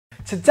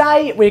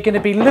Today we're going to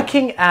be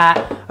looking at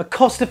a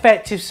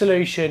cost-effective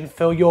solution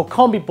for your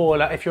combi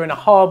boiler if you're in a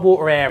hard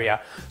water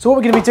area. So what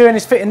we're going to be doing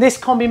is fitting this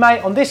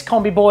Combimate on this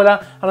combi boiler,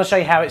 and I'll show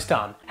you how it's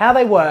done. How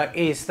they work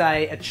is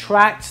they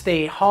attract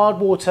the hard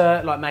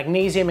water like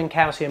magnesium and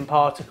calcium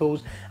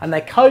particles, and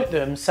they coat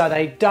them so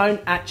they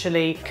don't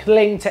actually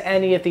cling to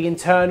any of the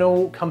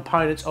internal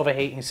components of a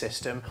heating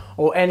system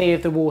or any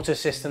of the water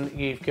system that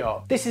you've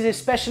got. This is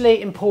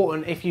especially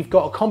important if you've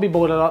got a combi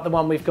boiler like the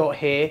one we've got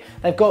here.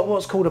 They've got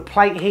what's called a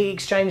plate heat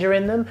exchanger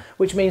in them,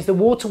 which means the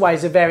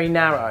waterways are very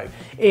narrow.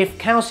 If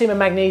calcium and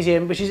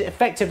magnesium, which is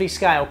effectively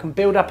scale, can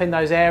build up in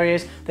those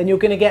areas, then you're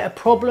going to get a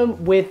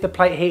problem with the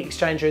plate heat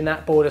exchanger in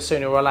that boiler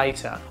sooner or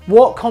later.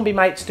 What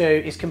Combimates do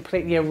is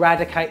completely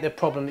eradicate the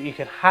problem that you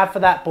could have for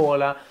that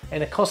boiler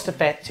in a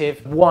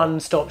cost-effective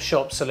one-stop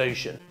shop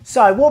solution.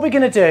 So what we're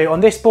going to do on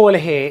this boiler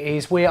here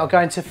is we are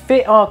going to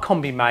fit our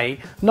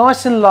Combimate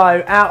nice and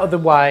low out of the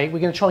way. We're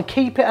going to try and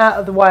keep it out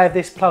of the way of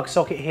this plug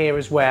socket here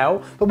as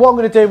well. But what I'm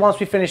going to do once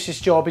we finish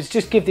this job is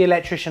just give the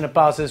electrician a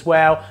buzz as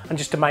well, and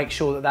just to make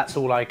sure that that's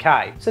all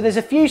okay. So there's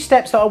a few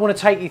steps that I want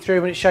to take you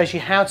through when it shows you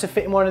how to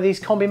fit in one of these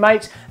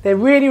Combimates. They're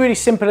really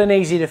simple and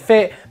easy to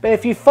fit, but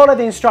if you follow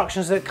the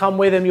instructions that come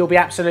with them, you'll be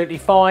absolutely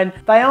fine.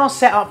 They are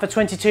set up for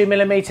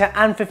 22mm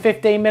and for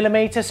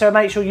 15mm, so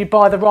make sure you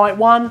buy the right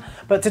one.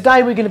 But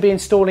today we're going to be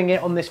installing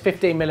it on this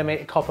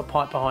 15mm copper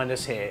pipe behind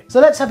us here. So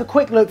let's have a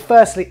quick look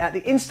firstly at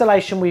the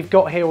installation we've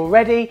got here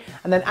already,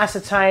 and then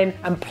ascertain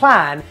and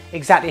plan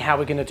exactly how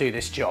we're going to do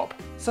this job.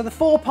 So the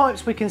 4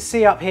 pipes we can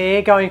see up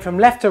here going from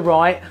left to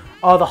right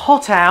are the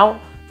hot out,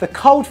 the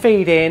cold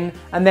feed in,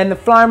 and then the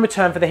flow and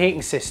return for the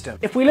heating system.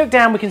 If we look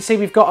down, we can see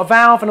we've got a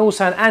valve and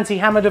also an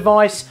anti-hammer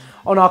device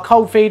on our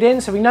cold feed in,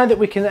 so we know that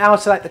we can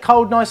isolate the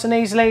cold nice and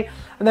easily.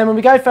 And then when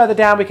we go further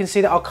down, we can see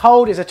that our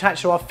cold is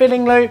attached to our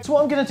filling loop. So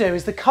what I'm going to do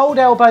is the cold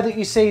elbow that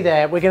you see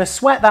there, we're going to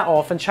sweat that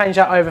off and change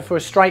that over for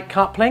a straight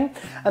coupling.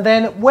 And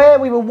then where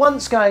we were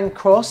once going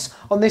across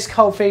on this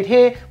cold feed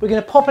here, we're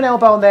going to pop an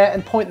elbow on there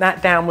and point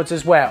that downwards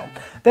as well.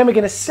 Then we're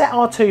going to set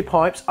our 2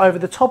 pipes over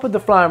the top of the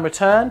flow and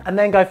return, and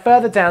then go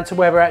further down to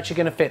where we're actually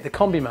going to fit the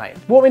Combimate.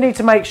 What we need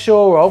to make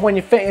sure of when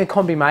you're fitting a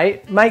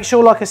Combimate, make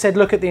sure, like I said,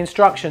 look at the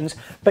instructions,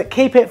 but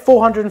keep it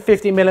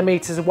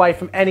 450mm away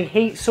from any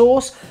heat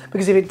source,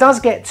 because if it does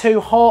get too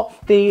hot,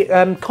 the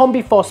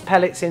combi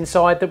pellets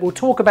inside that we'll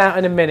talk about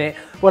in a minute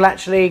will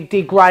actually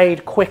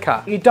degrade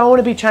quicker. You don't want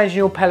to be changing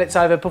your pellets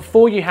over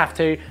before you have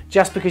to,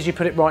 just because you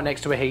put it right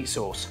next to a heat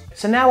source.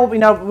 So now what we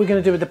know what we're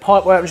going to do with the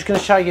pipework, I'm just going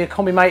to show you the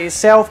Combimate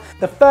itself.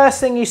 The first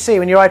thing you see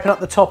when you open up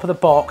the top of the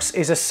box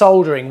is a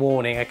soldering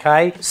warning,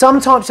 okay? Some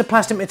types of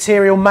plastic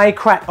material may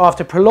crack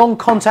after prolonged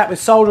contact with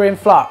soldering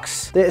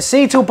flux. The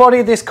acetyl body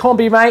of this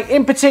Combimate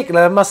in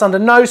particular must under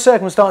no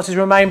circumstances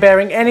remain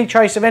bearing any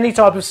trace of any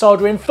type of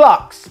soldering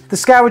flux. The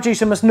scale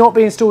reducer must not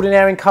be installed in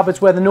airing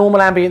cupboards where the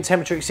normal ambient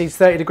temperature exceeds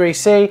 30 degrees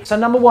C. So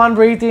number one,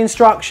 read the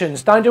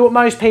instructions. Don't do what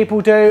most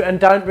people do and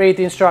don't read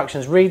the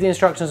instructions. Read the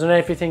instructions on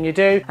everything you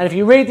do, and if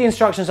you read the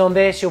instructions on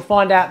this, you'll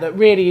find out that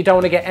really you don't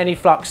want to get any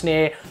flux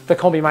near the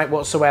Combimate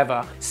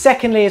whatsoever.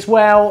 Secondly as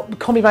well,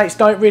 Combimates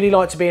don't really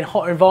like to be in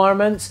hot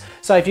environments,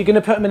 so if you're going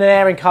to put them in an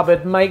airing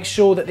cupboard, make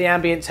sure that the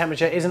ambient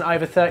temperature isn't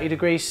over 30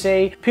 degrees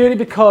C, purely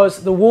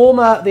because the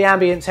warmer the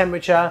ambient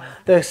temperature,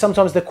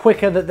 sometimes the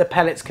quicker that the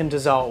pellets can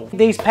dissolve.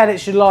 These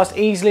pellets should last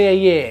easily a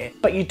year,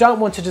 but you don't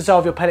want to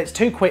dissolve your pellets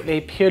too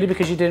quickly purely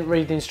because you didn't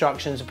read the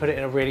instructions and put it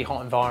in a really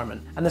hot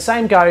environment. And the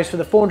same goes for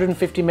the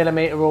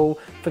 450mm rule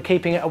for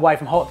keeping it away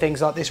from hot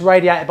things like this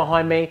radiator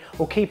behind me,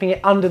 or keeping it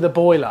under the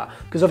boiler,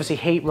 because obviously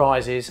heat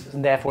rises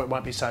and therefore it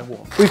won't be so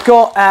warm. We've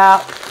got our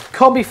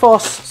Combi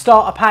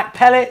starter pack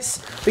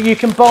pellets, but you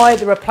can buy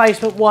the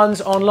replacement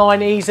ones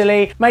online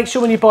easily. Make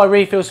sure when you buy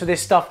refills for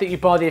this stuff that you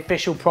buy the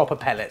official proper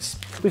pellets.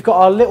 We've got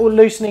our little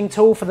loosening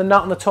tool for the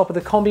nut on the top of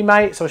the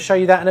Combimate, so I'll show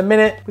you that in a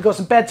minute. We've got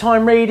some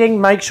bedtime reading.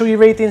 Make sure you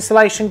read the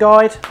installation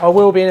guide. I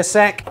will be in a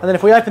sec. And then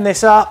if we open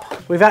this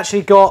up, we've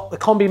actually got the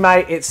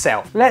Combimate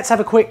itself. Let's have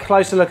a quick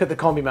closer look at the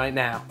Combimate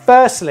now.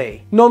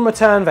 Firstly,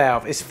 non-return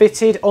valve is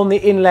fitted on the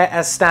inlet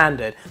as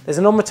standard. There's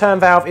a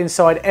non-return valve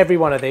inside every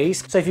one of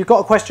these. So if you've got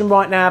a question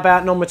right now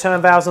about non-return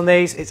valves on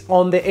these, it's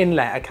on the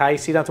inlet, okay?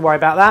 So you don't have to worry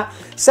about that.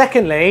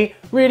 Secondly,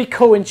 really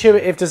cool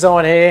intuitive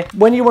design here.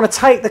 When you want to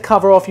take the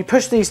cover off, you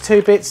push these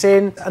 2 bits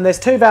in, and there's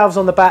 2 valves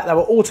on the back that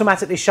will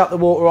automatically shut the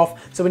water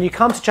off, so when you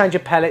come to change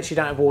your pellets, you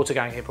don't have water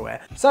going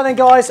everywhere. So then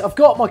guys, I've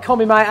got my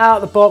Combimate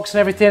out of the box and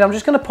everything. I'm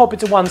just going to pop it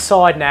to one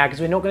side now,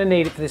 because we're not going to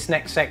need it for this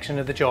next section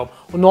of the job,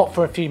 or not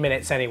for a few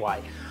minutes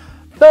anyway.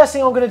 First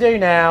thing I'm going to do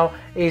now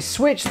is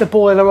switch the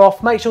boiler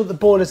off, make sure that the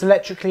boiler is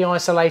electrically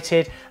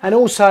isolated, and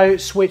also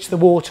switch the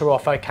water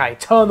off, okay?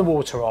 Turn the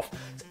water off.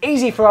 It's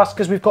easy for us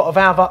because we've got a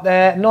valve up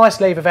there,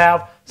 nice lever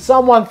valve.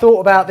 Someone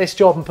thought about this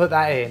job and put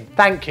that in.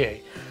 Thank you.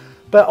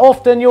 But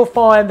often you'll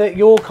find that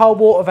your cold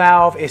water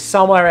valve is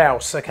somewhere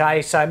else,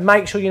 okay? So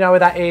make sure you know where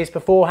that is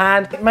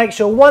beforehand. Make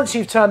sure once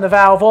you've turned the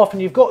valve off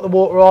and you've got the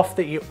water off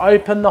that you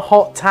open the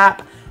hot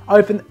tap,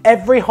 open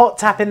every hot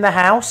tap in the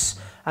house,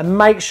 and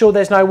make sure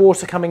there's no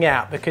water coming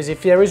out, because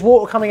if there is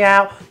water coming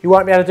out, you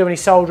won't be able to do any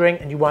soldering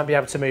and you won't be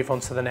able to move on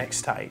to the next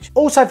stage.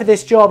 Also for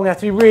this job, I'm going to have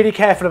to be really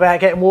careful about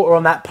getting water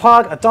on that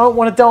plug. I don't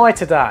want to die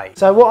today.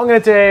 So what I'm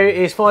going to do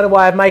is find a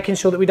way of making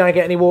sure that we don't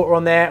get any water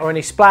on there or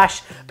any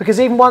splash, because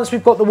even once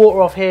we've got the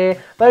water off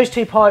here, those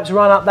two pipes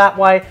run up that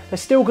way.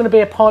 There's still going to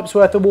be a pipe's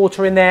worth of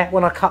water in there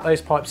when I cut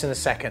those pipes in a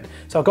second.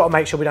 So I've got to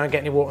make sure we don't get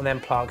any water on them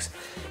plugs.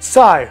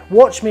 So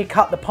watch me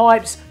cut the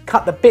pipes,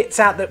 cut the bits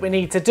out that we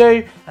need to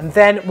do, and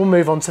then we'll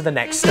move on to the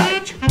next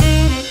stage.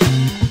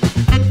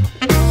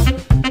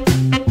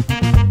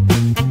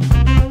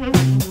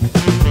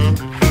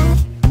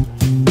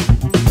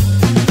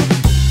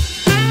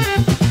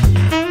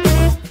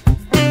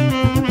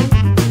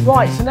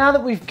 Right, so now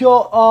that we've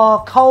got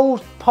our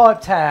cold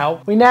piped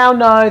out, we now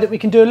know that we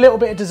can do a little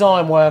bit of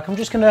design work. I'm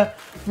just going to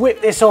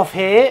whip this off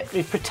here.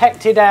 We've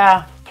protected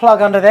our plug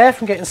under there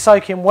from getting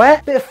soaking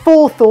wet. Bit of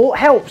forethought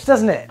helps,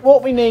 doesn't it?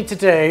 What we need to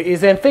do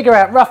is then figure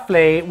out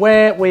roughly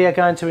where we are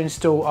going to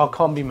install our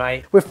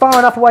Combimate. We're far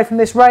enough away from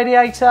this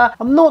radiator.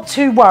 I'm not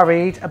too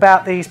worried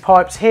about these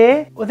pipes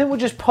here. I think we'll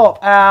just pop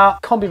our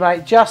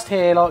Combimate just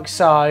here like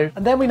so,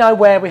 and then we know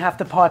where we have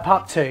to pipe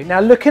up to.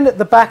 Now looking at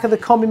the back of the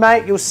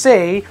Combimate, you'll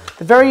see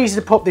they're very easy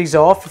to pop these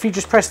off. If you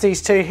just press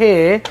these two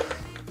here,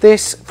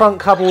 this front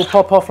cover will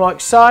pop off like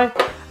so,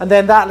 and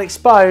then that'll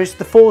expose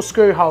the 4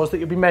 screw holes that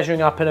you'll be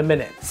measuring up in a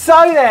minute.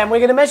 So then we're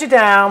going to measure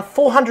down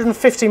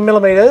 450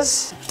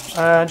 millimeters.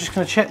 I'm just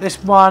going to check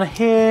this one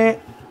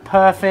here.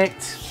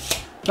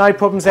 Perfect. No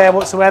problems there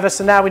whatsoever.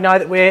 So now we know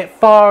that we're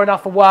far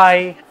enough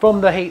away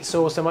from the heat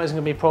source and there isn't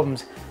going to be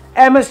problems.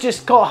 Emma's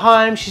just got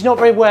home. She's not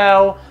very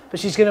well, but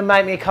she's going to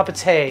make me a cup of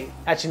tea.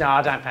 Actually, no,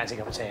 I don't fancy a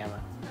cup of tea, Emma.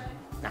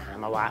 Nah,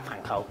 I'm alright,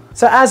 thank you.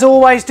 So as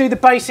always, do the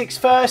basics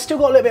first. Still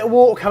got a little bit of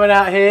water coming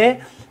out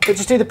here. But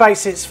just do the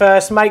basics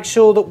first. Make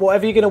sure that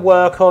whatever you're going to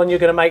work on, you're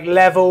going to make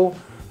level.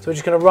 So we're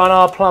just going to run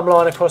our plumb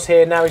line across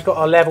here. Now we've got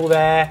our level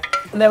there.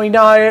 And then we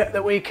know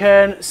that we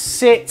can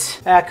sit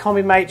our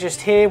Combimate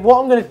just here. What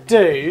I'm going to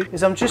do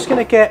is I'm just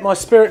going to get my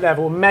spirit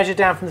level and measure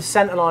down from the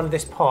centre line of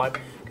this pipe,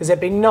 because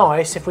it'd be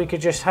nice if we could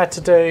just had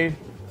to do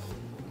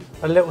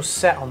a little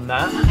set on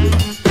that.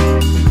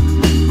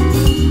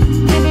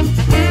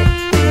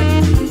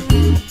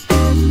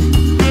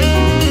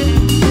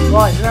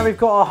 Right, so now we've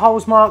got our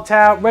holes marked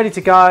out, ready to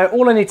go.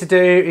 All I need to do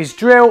is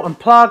drill and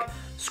plug,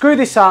 screw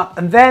this up,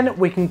 and then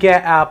we can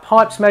get our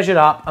pipes measured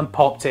up and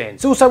popped in.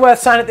 It's also worth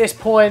saying at this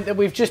point that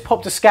we've just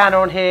popped a scanner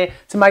on here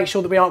to make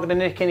sure that we aren't going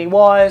to nick any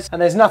wires,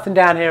 and there's nothing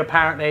down here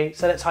apparently,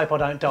 so let's hope I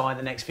don't die in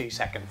the next few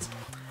seconds.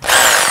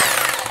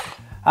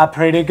 I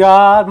pray to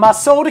God my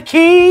soul to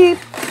keep.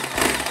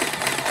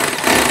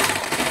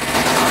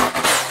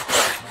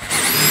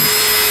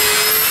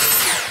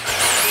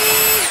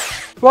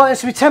 Right,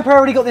 so we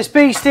temporarily got this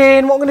beast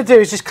in. What I'm going to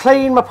do is just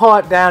clean my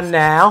pipe down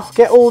now,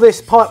 get all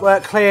this pipe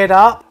work cleared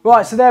up.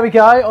 Right, so there we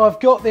go. I've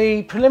got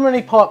the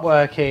preliminary pipe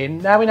work in.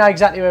 Now we know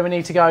exactly where we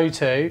need to go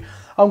to.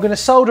 I'm going to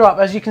solder up,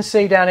 as you can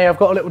see down here, I've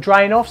got a little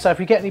drain off, so if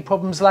we get any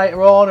problems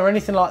later on or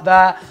anything like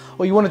that,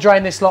 or you want to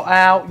drain this lot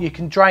out, you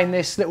can drain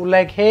this little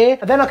leg here.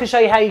 And then I can show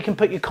you how you can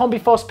put your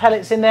combi-boiler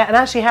pellets in there and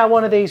actually how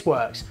one of these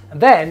works. And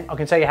then I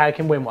can tell you how you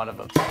can win one of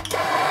them.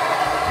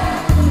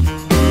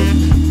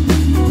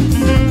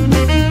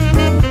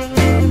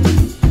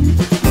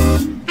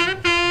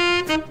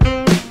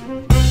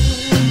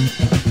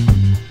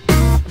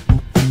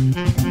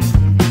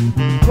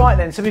 Right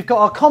then, so we've got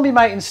our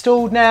Combimate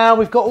installed now,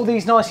 we've got all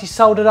these nicely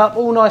soldered up,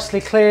 all nicely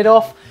cleared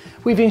off.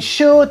 We've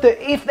ensured that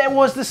if there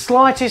was the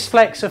slightest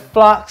flecks of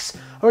flux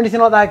or anything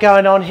like that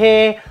going on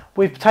here,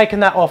 we've taken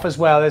that off as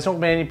well. There's not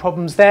going to be any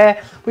problems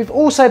there. We've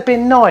also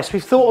been nice.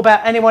 We've thought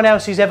about anyone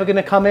else who's ever going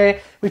to come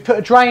here. We've put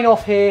a drain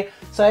off here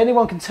so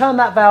anyone can turn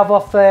that valve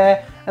off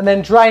there and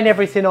then drain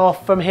everything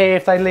off from here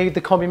if they leave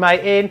the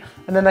Combimate in,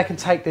 and then they can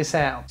take this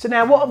out. So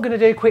now what I'm going to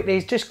do quickly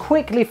is just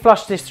quickly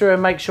flush this through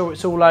and make sure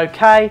it's all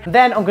okay. And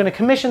then I'm going to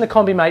commission the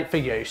Combimate for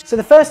use. So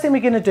the first thing we're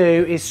going to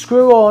do is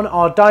screw on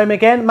our dome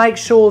again. Make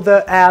sure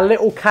that our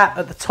little cap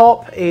at the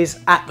top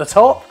is at the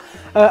top.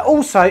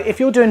 Also, if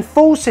you're doing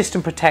full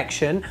system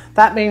protection,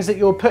 that means that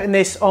you're putting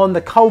this on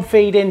the cold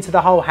feed into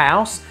the whole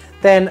house.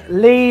 Then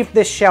leave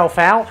this shelf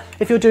out.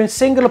 If you're doing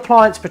single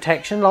appliance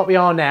protection like we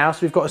are now, so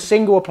we've got a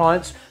single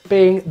appliance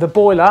being the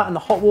boiler and the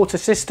hot water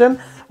system,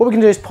 what we're going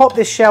to do is pop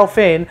this shelf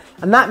in,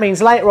 and that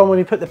means later on when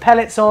we put the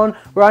pellets on,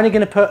 we're only going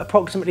to put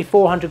approximately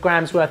 400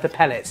 grams worth of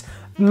pellets,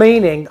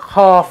 meaning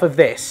half of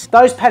this.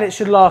 Those pellets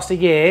should last a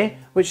year,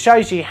 which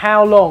shows you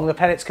how long the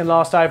pellets can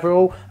last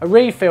overall. A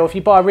refill, if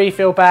you buy a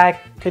refill bag,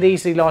 could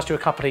easily last you a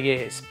couple of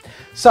years.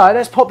 So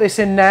let's pop this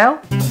in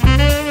now.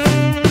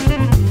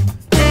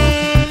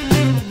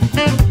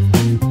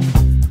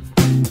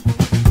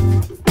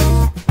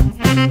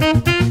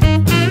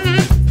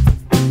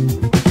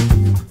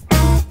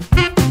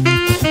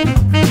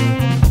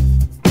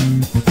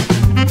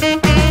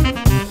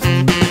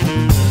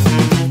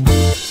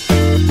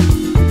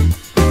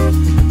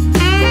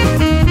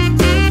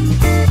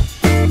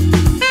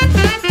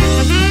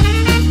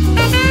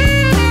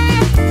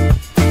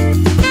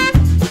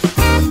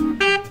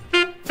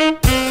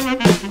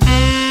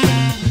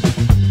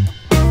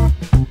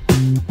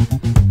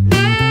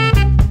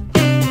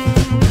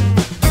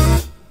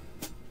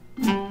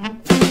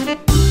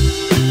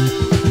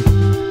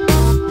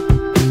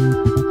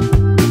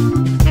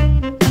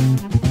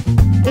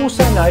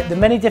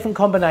 many different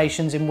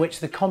combinations in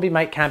which the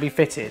Combimate can be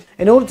fitted.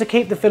 In order to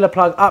keep the filler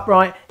plug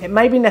upright, it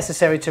may be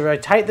necessary to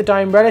rotate the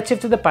dome relative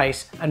to the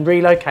base and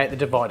relocate the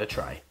divider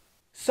tray.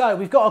 So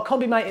we've got our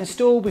Combimate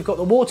installed, we've got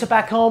the water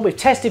back on, we've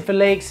tested for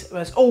leaks,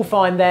 it's all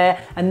fine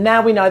there, and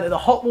now we know that the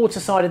hot water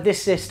side of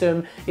this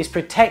system is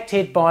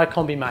protected by a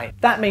Combimate.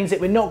 That means that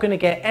we're not going to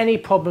get any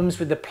problems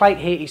with the plate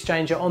heat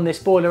exchanger on this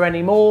boiler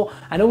anymore,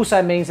 and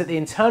also means that the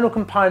internal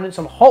components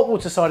on the hot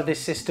water side of this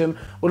system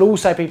will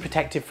also be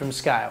protected from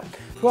scale.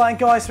 Right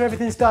guys, so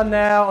everything's done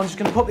now. I'm just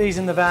going to put these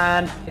in the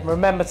van.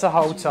 Remember to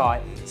hold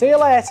tight. See you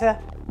later.